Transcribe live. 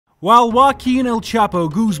While Joaquin El Chapo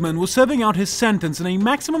Guzman was serving out his sentence in a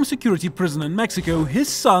maximum security prison in Mexico, his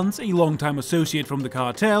sons, a longtime associate from the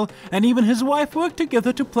cartel, and even his wife worked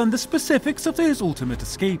together to plan the specifics of his ultimate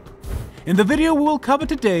escape. In the video we will cover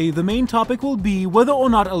today, the main topic will be whether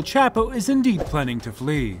or not El Chapo is indeed planning to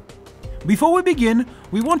flee. Before we begin,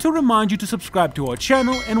 we want to remind you to subscribe to our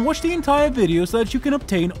channel and watch the entire video so that you can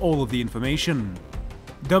obtain all of the information.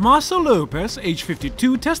 Damaso Lopez, age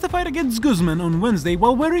 52, testified against Guzman on Wednesday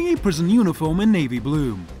while wearing a prison uniform in navy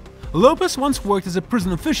blue. Lopez once worked as a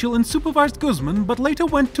prison official and supervised Guzman, but later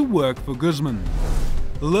went to work for Guzman.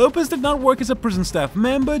 Lopez did not work as a prison staff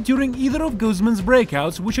member during either of Guzman's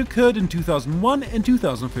breakouts, which occurred in 2001 and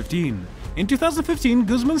 2015. In 2015,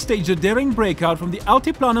 Guzman staged a daring breakout from the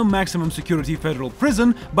Altiplano Maximum Security Federal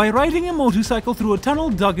Prison by riding a motorcycle through a tunnel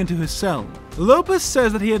dug into his cell. Lopez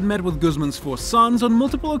says that he had met with Guzman's four sons on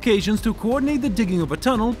multiple occasions to coordinate the digging of a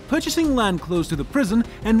tunnel, purchasing land close to the prison,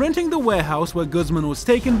 and renting the warehouse where Guzman was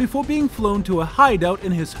taken before being flown to a hideout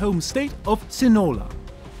in his home state of Sinaloa.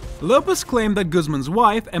 Lopez claimed that Guzman's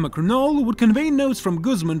wife, Emma Crenol, would convey notes from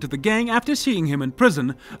Guzman to the gang after seeing him in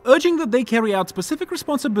prison, urging that they carry out specific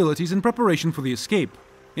responsibilities in preparation for the escape.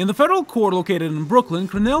 In the federal court located in Brooklyn,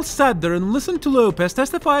 Crenol sat there and listened to Lopez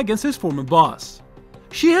testify against his former boss.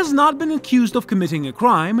 She has not been accused of committing a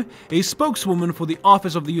crime. A spokeswoman for the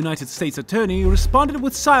Office of the United States Attorney responded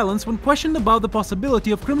with silence when questioned about the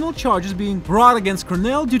possibility of criminal charges being brought against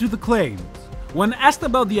Crenol due to the claims. When asked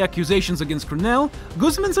about the accusations against Crenol,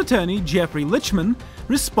 Guzman's attorney, Jeffrey Lichman,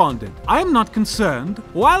 responded, "I am not concerned,"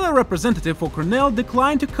 while a representative for Crenol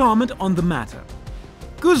declined to comment on the matter.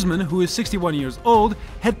 Guzman, who is 61 years old,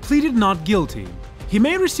 had pleaded not guilty. He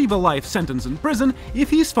may receive a life sentence in prison if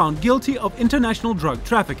he is found guilty of international drug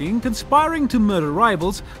trafficking, conspiring to murder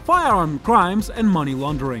rivals, firearm crimes, and money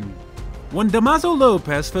laundering. When Damaso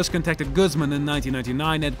Lopez first contacted Guzman in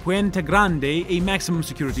 1999 at Puente Grande, a maximum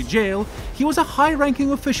security jail, he was a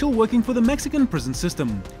high-ranking official working for the Mexican prison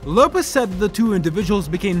system. Lopez said that the two individuals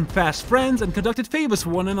became fast friends and conducted favors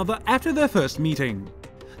for one another after their first meeting.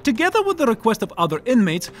 Together with the request of other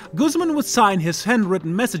inmates, Guzman would sign his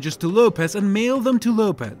handwritten messages to Lopez and mail them to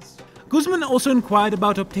Lopez. Guzman also inquired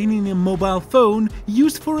about obtaining a mobile phone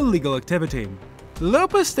used for illegal activity.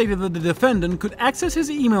 Lopez stated that the defendant could access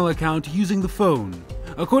his email account using the phone.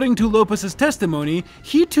 According to Lopez's testimony,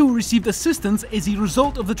 he too received assistance as a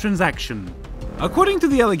result of the transaction. According to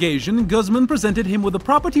the allegation, Guzman presented him with a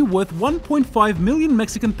property worth 1.5 million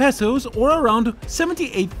Mexican pesos, or around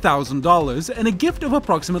 $78,000, and a gift of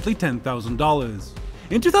approximately $10,000.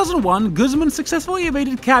 In 2001, Guzman successfully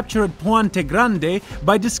evaded capture at Puente Grande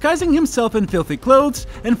by disguising himself in filthy clothes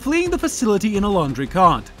and fleeing the facility in a laundry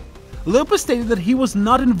cart. Lopez stated that he was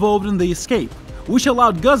not involved in the escape, which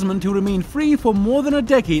allowed Guzman to remain free for more than a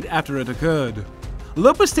decade after it occurred.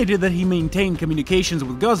 Lopez stated that he maintained communications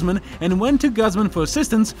with Guzman and went to Guzman for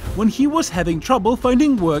assistance when he was having trouble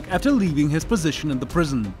finding work after leaving his position in the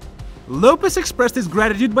prison. Lopez expressed his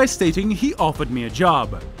gratitude by stating, "He offered me a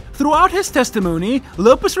job." Throughout his testimony,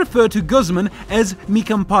 Lopez referred to Guzman as "mi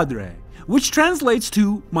compadre," which translates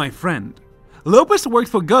to "my friend." Lopez worked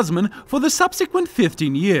for Guzman for the subsequent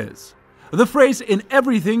 15 years. The phrase "in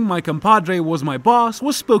everything, my compadre was my boss"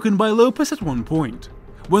 was spoken by Lopez at one point.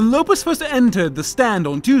 When Lopez first entered the stand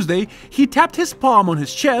on Tuesday, he tapped his palm on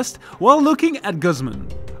his chest while looking at Guzman.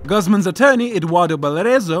 Guzman's attorney, Eduardo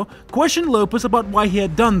Balarezo, questioned Lopez about why he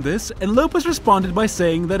had done this, and Lopez responded by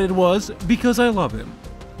saying that it was "because I love him."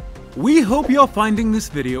 We hope you're finding this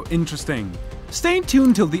video interesting. Stay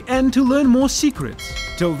tuned till the end to learn more secrets.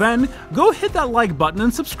 Till then, go hit that like button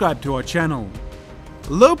and subscribe to our channel.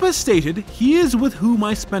 Lopez stated, "He is with whom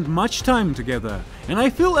I spent much time together, and I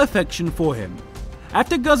feel affection for him."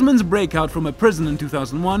 After Guzman's breakout from a prison in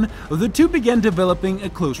 2001, the two began developing a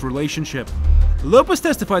close relationship. Lopez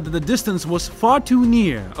testified that the distance was far too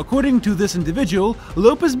near. According to this individual,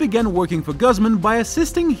 Lopez began working for Guzman by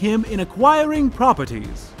assisting him in acquiring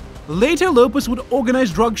properties. Later, Lopez would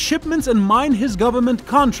organize drug shipments and mine his government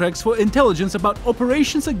contracts for intelligence about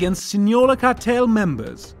operations against Sinaloa cartel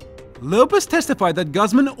members. Lopez testified that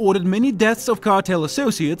Guzman ordered many deaths of cartel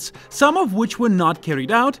associates, some of which were not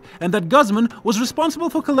carried out, and that Guzman was responsible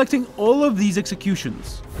for collecting all of these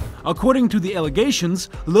executions. According to the allegations,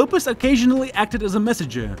 Lopez occasionally acted as a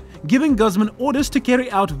messenger, giving Guzman orders to carry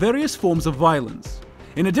out various forms of violence.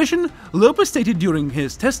 In addition, Lopez stated during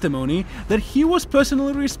his testimony that he was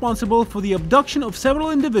personally responsible for the abduction of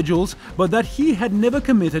several individuals, but that he had never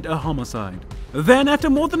committed a homicide. Then, after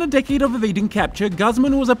more than a decade of evading capture,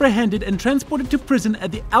 Guzman was apprehended and transported to prison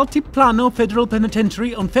at the Altiplano Federal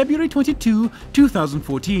Penitentiary on February 22,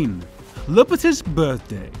 2014, Lopez's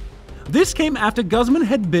birthday. This came after Guzman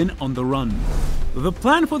had been on the run. The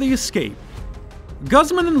plan for the escape.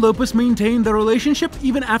 Guzman and Lopez maintained their relationship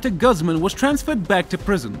even after Guzman was transferred back to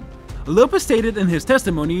prison. Lopez stated in his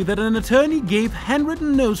testimony that an attorney gave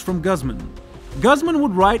handwritten notes from Guzman. Guzman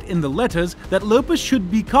would write in the letters that Lopez should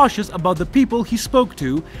be cautious about the people he spoke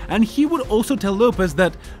to, and he would also tell Lopez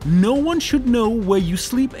that no one should know where you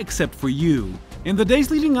sleep except for you. In the days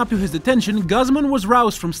leading up to his detention, Guzman was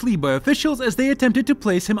roused from sleep by officials as they attempted to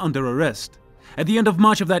place him under arrest. At the end of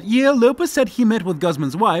March of that year, Lopez said he met with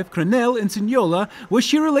Guzman's wife, Crenelle, in Sinaloa, where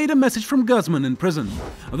she relayed a message from Guzman in prison.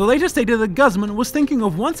 The later stated that Guzman was thinking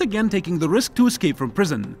of once again taking the risk to escape from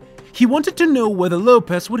prison. He wanted to know whether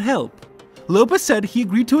Lopez would help. Lopez said he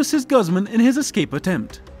agreed to assist Guzman in his escape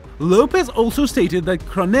attempt. Lopez also stated that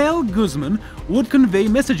Crenelle Guzman would convey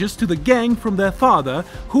messages to the gang from their father,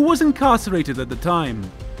 who was incarcerated at the time.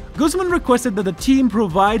 Guzman requested that the team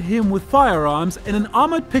provide him with firearms and an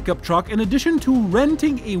armored pickup truck in addition to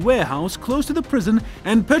renting a warehouse close to the prison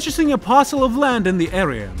and purchasing a parcel of land in the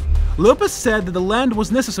area. Lopez said that the land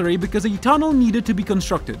was necessary because a tunnel needed to be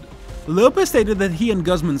constructed. Lopez stated that he and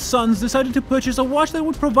Guzman's sons decided to purchase a watch that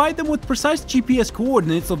would provide them with precise GPS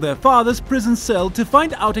coordinates of their father's prison cell to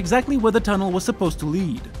find out exactly where the tunnel was supposed to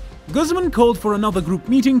lead. Guzman called for another group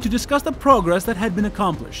meeting to discuss the progress that had been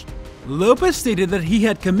accomplished. Lopez stated that he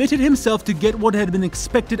had committed himself to get what had been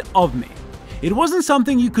expected of me. It wasn't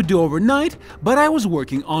something you could do overnight, but I was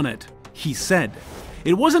working on it, he said.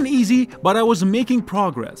 It wasn't easy, but I was making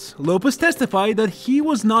progress. Lopez testified that he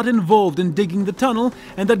was not involved in digging the tunnel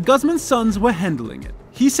and that Guzman's sons were handling it.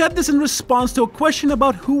 He said this in response to a question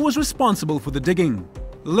about who was responsible for the digging.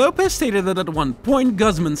 Lopez stated that at one point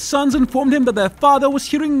Guzman's sons informed him that their father was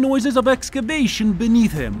hearing noises of excavation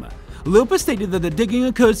beneath him. Lopez stated that the digging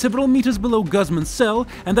occurred several meters below Guzman's cell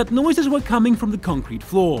and that noises were coming from the concrete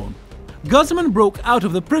floor. Guzman broke out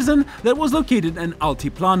of the prison that was located in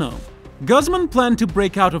Altiplano. Guzman planned to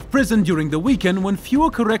break out of prison during the weekend when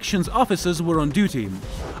fewer corrections officers were on duty.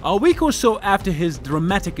 A week or so after his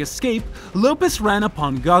dramatic escape, Lopez ran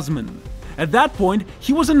upon Guzman. At that point,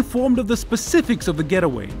 he was informed of the specifics of the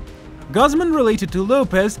getaway. Guzman related to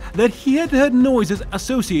Lopez that he had heard noises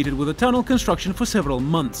associated with the tunnel construction for several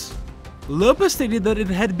months. Lopez stated that it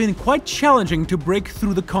had been quite challenging to break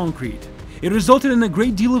through the concrete. It resulted in a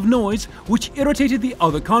great deal of noise, which irritated the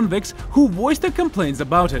other convicts, who voiced their complaints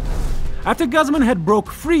about it. After Guzman had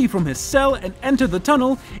broke free from his cell and entered the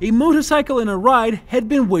tunnel, a motorcycle and a ride had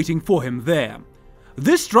been waiting for him there.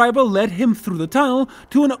 This driver led him through the tunnel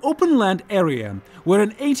to an open land area, where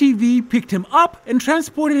an ATV picked him up and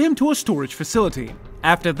transported him to a storage facility.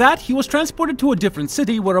 After that, he was transported to a different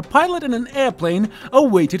city where a pilot and an airplane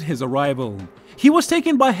awaited his arrival. He was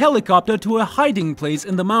taken by helicopter to a hiding place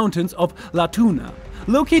in the mountains of La Tuna,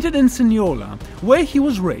 located in Sinaloa, where he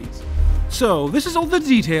was raised. So, this is all the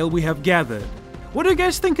detail we have gathered. What do you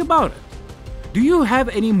guys think about it? Do you have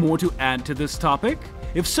any more to add to this topic?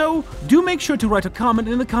 If so, do make sure to write a comment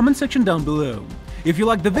in the comment section down below. If you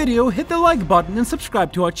liked the video, hit the like button and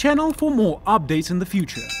subscribe to our channel for more updates in the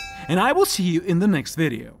future. And I will see you in the next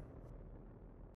video.